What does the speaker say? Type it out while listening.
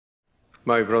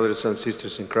My brothers and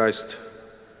sisters in Christ,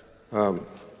 our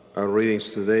readings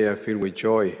today are filled with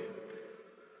joy.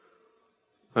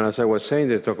 And as I was saying,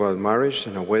 they talk about marriage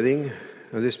and a wedding,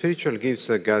 and the spiritual gifts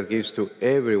that God gives to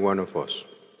every one of us.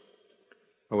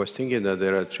 I was thinking that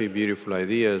there are three beautiful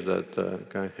ideas that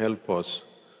can help us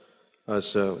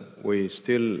as we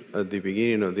still, at the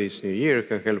beginning of this new year,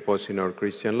 can help us in our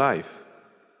Christian life.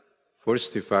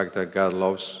 First, the fact that God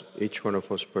loves each one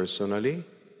of us personally,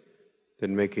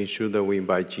 then making sure that we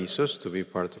invite Jesus to be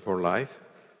part of our life,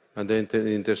 and then the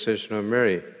intercession of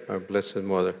Mary, our Blessed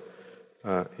Mother,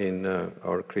 in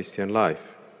our Christian life.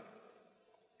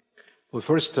 Well,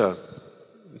 first,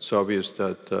 it's obvious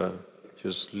that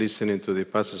just listening to the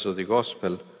passages of the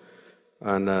Gospel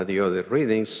and the other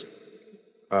readings,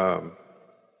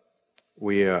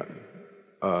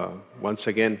 once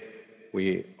again,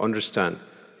 we understand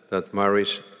that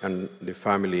marriage and the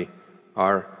family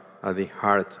are at the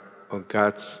heart of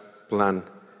God's plan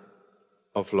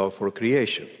of love for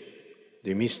creation,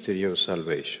 the mystery of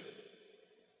salvation.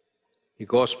 The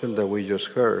Gospel that we just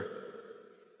heard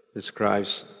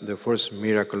describes the first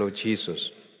miracle of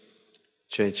Jesus,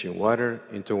 changing water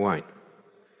into wine.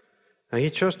 And he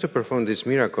chose to perform this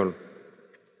miracle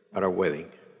at a wedding,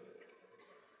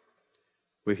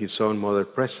 with his own mother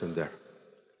present there.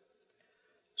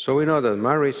 So we know that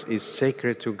marriage is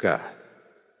sacred to God,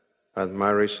 and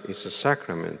marriage is a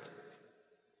sacrament,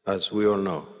 as we all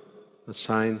know, a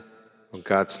sign of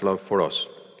God's love for us.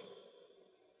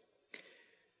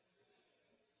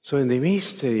 So in the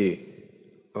mystery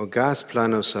of God's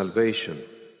plan of salvation,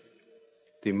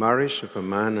 the marriage of a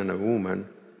man and a woman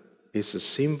is a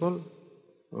symbol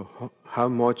of how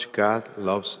much God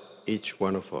loves each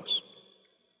one of us.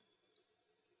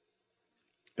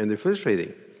 In the first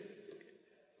reading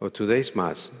of today's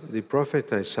Mass, the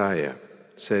prophet Isaiah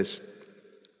says,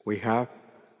 "We have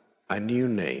a new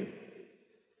name,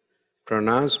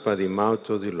 pronounced by the mouth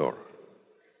of the Lord."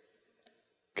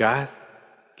 God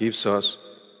gives us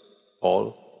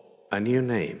all a new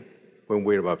name when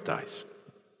we're baptized.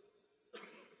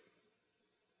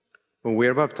 When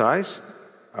we're baptized,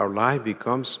 our life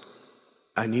becomes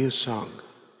a new song,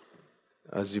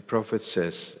 as the prophet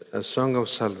says, a song of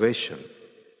salvation,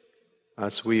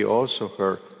 as we also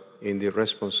heard in the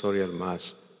responsorial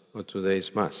Mass of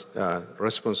today's Mass,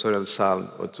 responsorial Psalm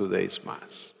of today's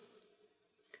Mass.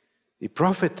 The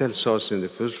prophet tells us in the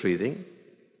first reading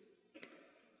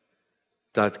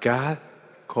that God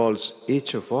calls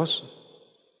each of us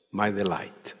my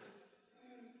delight,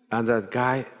 and that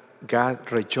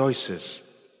God rejoices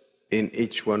in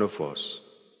each one of us.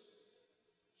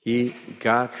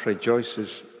 God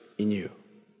rejoices in you.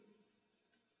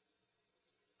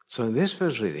 So in this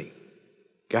first reading,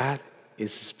 God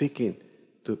is speaking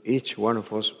to each one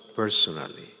of us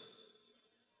personally.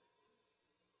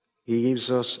 He gives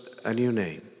us a new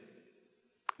name,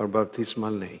 our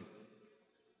baptismal name.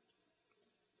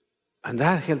 And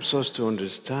that helps us to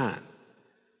understand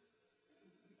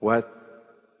what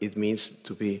it means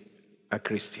to be a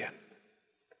Christian.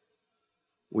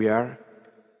 We are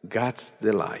God's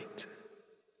delight.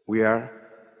 We are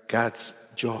God's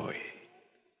joy.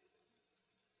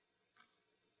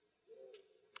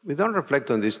 We don't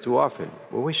reflect on this too often,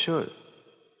 but we should,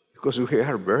 because we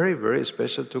are very, very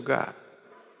special to God.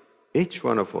 Each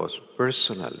one of us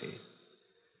personally.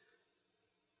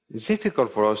 It's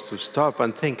difficult for us to stop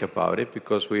and think about it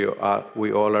because we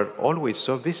all are always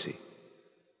so busy.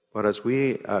 But as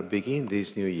we begin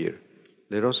this new year,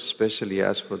 let us especially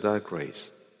ask for that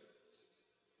grace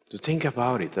to think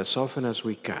about it as often as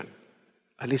we can,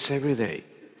 at least every day,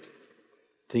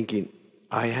 thinking,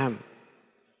 I am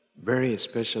very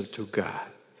special to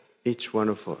God, each one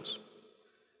of us.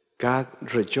 God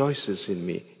rejoices in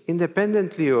me,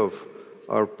 independently of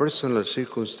our personal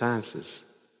circumstances.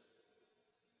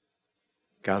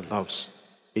 God loves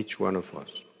each one of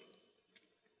us.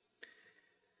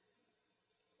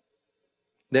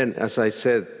 Then, as I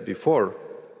said before,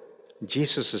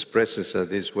 Jesus' presence at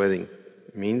this wedding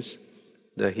means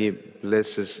that he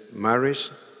blesses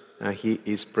marriage and he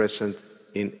is present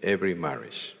in every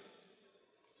marriage.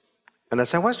 And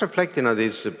as I was reflecting on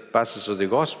these passages of the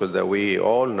Gospel that we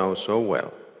all know so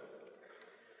well,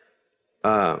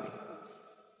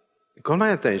 it caught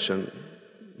my attention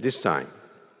this time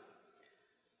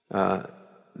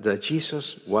that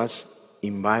Jesus was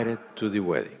invited to the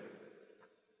wedding.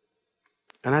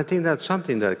 And I think that's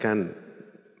something that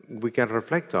we can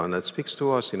reflect on, that speaks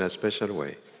to us in a special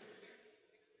way.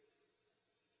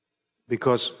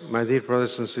 Because, my dear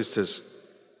brothers and sisters,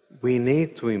 we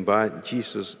need to invite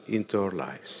Jesus into our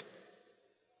lives,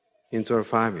 into our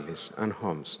families and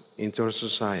homes, into our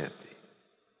society.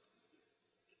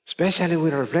 Especially we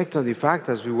reflect on the fact,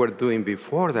 as we were doing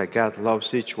before, that God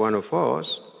loves each one of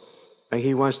us and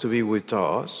He wants to be with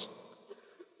us.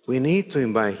 We need to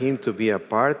invite Him to be a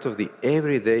part of the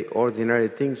everyday, ordinary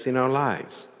things in our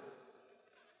lives.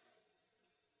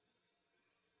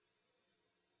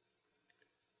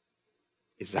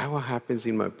 Is that what happens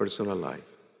in my personal life?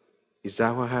 Is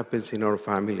that what happens in our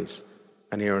families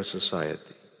and in our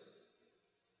society?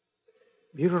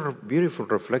 Beautiful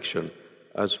reflection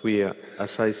as we,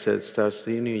 as I said, start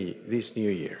this new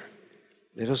year.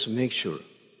 Let us make sure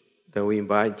that we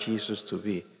invite Jesus to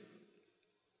be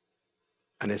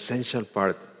an essential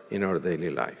part in our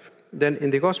daily life. Then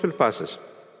in the gospel passage,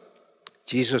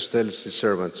 Jesus tells the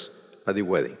servants at the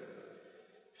wedding,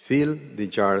 fill the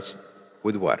jars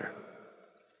with water.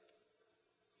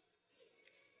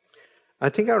 I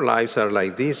think our lives are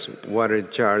like these water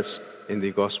jars in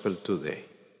the gospel today.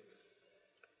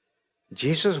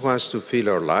 Jesus wants to fill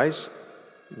our lives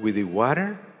with the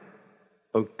water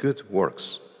of good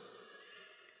works,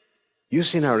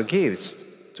 using our gifts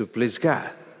to please God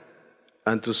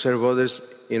and to serve others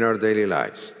in our daily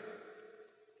lives.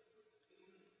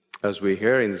 As we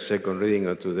hear in the second reading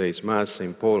of today's Mass,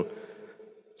 St. Paul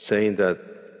saying that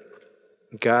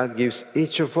God gives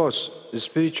each of us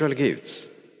spiritual gifts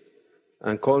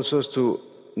and calls us to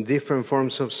different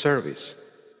forms of service.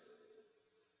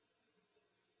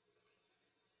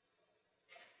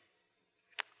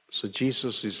 So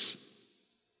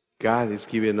God is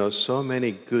giving us so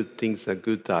many good things and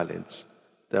good talents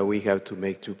that we have to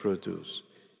make to produce.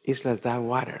 It's like that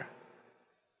water,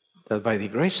 that by the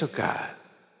grace of God,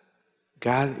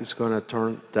 Jesus is going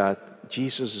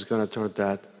to turn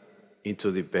that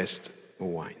into the best of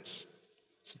wines.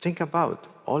 So think about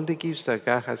all the gifts that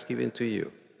God has given to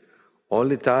you, all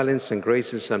the talents and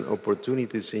graces and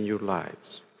opportunities in your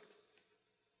lives.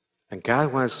 And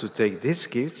God wants to take these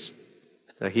gifts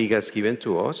that He has given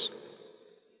to us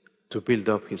to build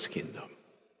up His kingdom,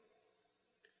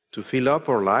 to fill up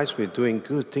our lives with doing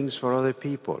good things for other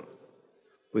people,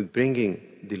 with bringing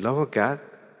the love of God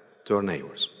to our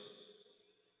neighbors.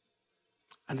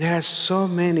 And there are so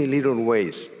many little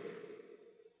ways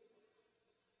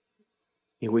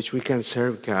in which we can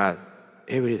serve God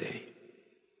every day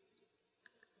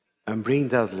and bring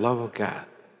that love of God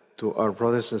to our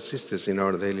brothers and sisters in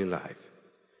our daily life.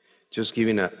 Just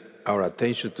giving our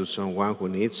attention to someone who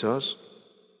needs us,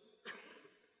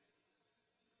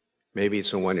 maybe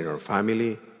someone in our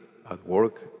family, at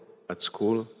work, at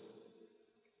school,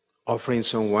 offering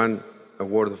someone a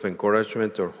word of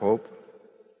encouragement or hope,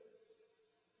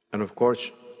 and of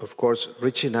course,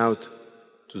 reaching out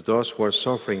to those who are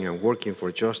suffering and working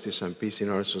for justice and peace in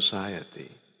our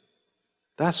society.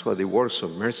 That's what the works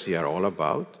of mercy are all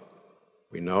about.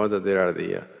 We know that there are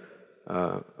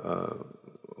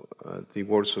the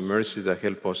works of mercy that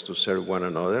help us to serve one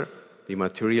another, the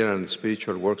material and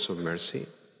spiritual works of mercy.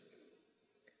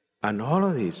 And all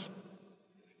of this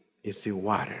is the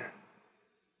water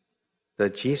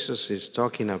that Jesus is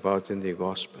talking about in the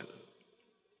gospel.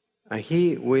 And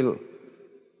He will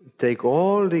take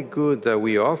all the good that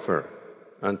we offer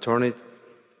and turn it,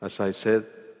 as I said,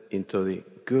 into the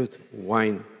good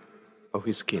wine of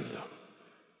His kingdom.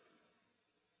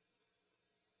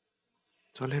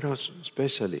 So let us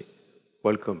especially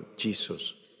welcome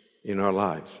Jesus in our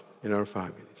lives, in our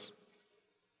families.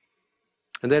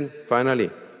 And then finally,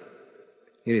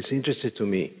 it is interesting to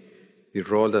me the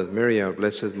role that Mary, our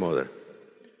Blessed Mother,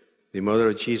 the Mother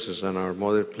of Jesus and our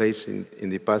Mother, plays in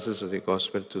the passage of the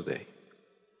Gospel today.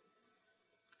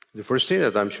 The first thing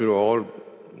that I'm sure all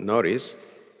notice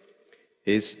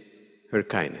is her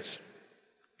kindness,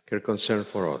 her concern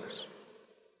for others.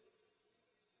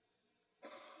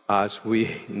 As we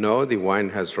know, the wine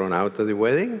has run out at the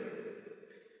wedding,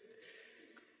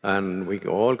 and we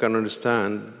all can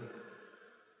understand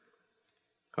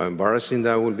how embarrassing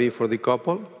that will be for the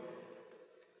couple.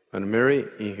 And Mary,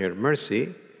 in her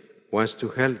mercy, wants to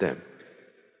help them.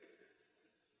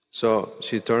 So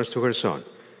she turns to her son.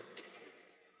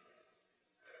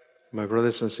 My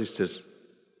brothers and sisters,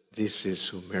 this is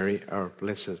who Mary, our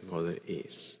Blessed Mother,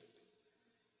 is.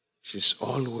 She's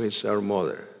always our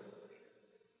mother.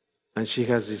 And she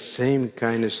has the same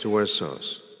kindness towards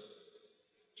us.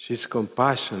 She's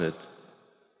compassionate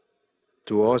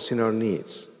to us in our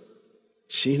needs.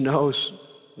 She knows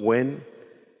when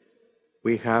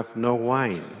we have no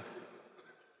wine.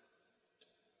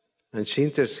 And she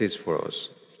intercedes for us,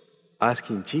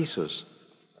 asking Jesus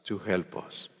to help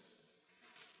us.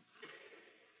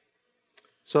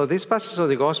 So this passage of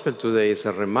the Gospel today is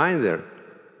a reminder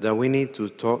that we need to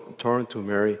turn to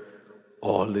Mary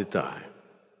all the time.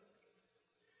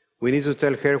 We need to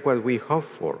tell her what we hope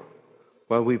for,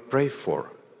 what we pray for.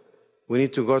 We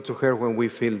need to go to her when we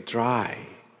feel dry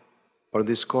or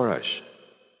discouraged,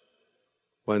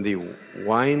 when the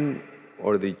wine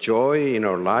or the joy in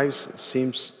our lives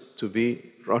seems to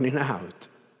be running out.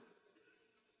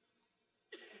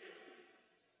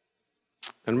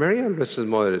 And Mary, our Blessed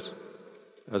Mother,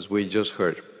 as we just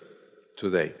heard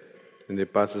today in the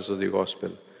passage of the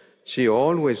Gospel, she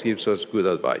always gives us good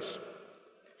advice,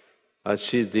 as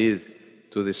she did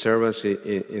to the servants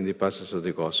in the passage of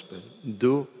the Gospel.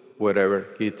 Do whatever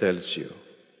he tells you.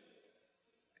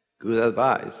 Good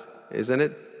advice, isn't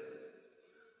it?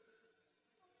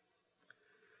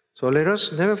 So let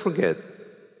us never forget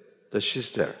that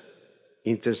she's there,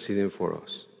 interceding for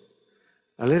us.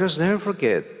 And let us never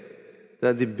forget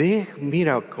that the big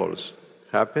miracles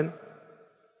happen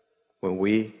when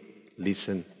we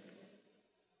listen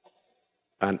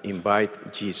and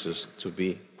invite Jesus to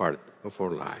be part of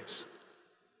our lives.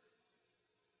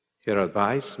 Her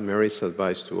advice, Mary's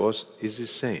advice to us, is the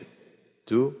same.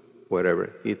 Do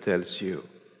whatever he tells you.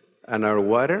 And our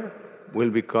water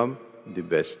will become the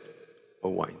best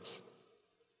of wines.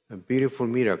 A beautiful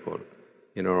miracle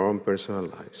in our own personal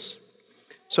lives.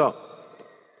 So,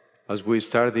 as we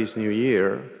start this new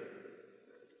year,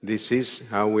 this is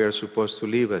how we are supposed to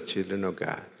live as children of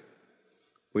God.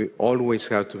 We always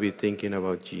have to be thinking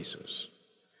about Jesus,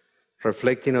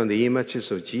 reflecting on the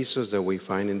images of Jesus that we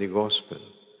find in the Gospel,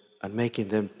 and making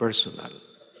them personal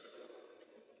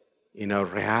in our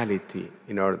reality,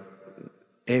 in our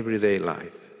everyday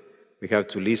life. We have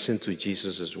to listen to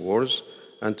Jesus' words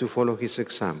and to follow his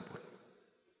example.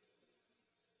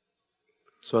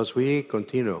 So as we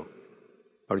continue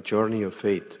our journey of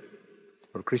faith,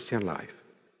 our Christian life,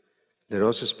 let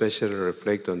us especially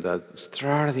reflect on that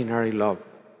extraordinary love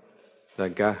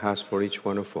that God has for each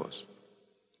one of us,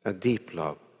 a deep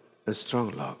love, a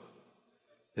strong love.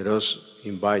 Let us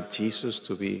invite Jesus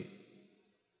to be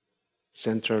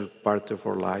central part of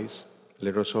our lives.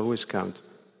 Let us always count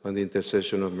on the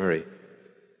intercession of Mary,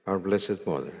 our Blessed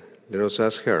Mother. Let us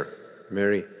ask her,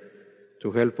 Mary,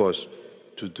 to help us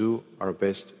to do our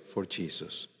best for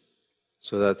Jesus,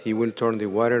 so that he will turn the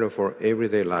water of our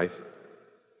everyday life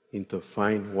into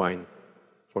fine wine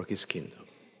for his kingdom.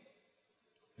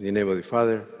 In the name of the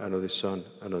Father, and of the Son,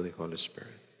 and of the Holy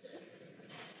Spirit.